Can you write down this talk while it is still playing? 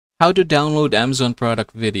How to download Amazon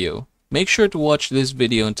product video. Make sure to watch this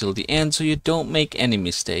video until the end so you don't make any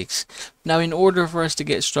mistakes. Now, in order for us to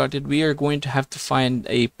get started, we are going to have to find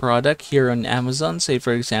a product here on Amazon, say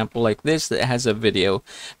for example like this that has a video.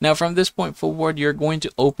 Now from this point forward, you're going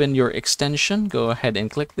to open your extension, go ahead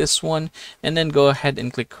and click this one, and then go ahead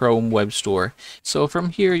and click Chrome Web Store. So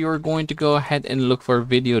from here, you're going to go ahead and look for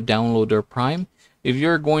Video Downloader Prime. If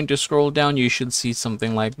you're going to scroll down, you should see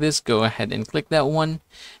something like this. Go ahead and click that one,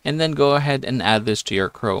 and then go ahead and add this to your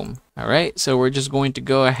Chrome. Alright, so we're just going to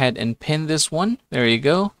go ahead and pin this one. There you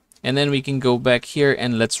go. And then we can go back here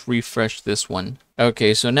and let's refresh this one.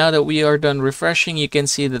 Okay, so now that we are done refreshing, you can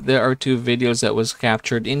see that there are two videos that was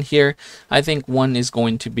captured in here. I think one is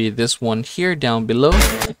going to be this one here down below.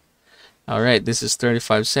 Alright, this is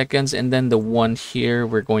 35 seconds. And then the one here,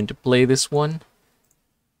 we're going to play this one.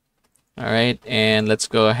 Alright, and let's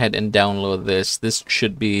go ahead and download this. This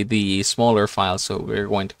should be the smaller file, so we're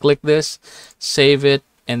going to click this, save it,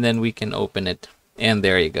 and then we can open it. And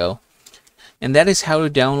there you go. And that is how to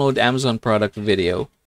download Amazon product video.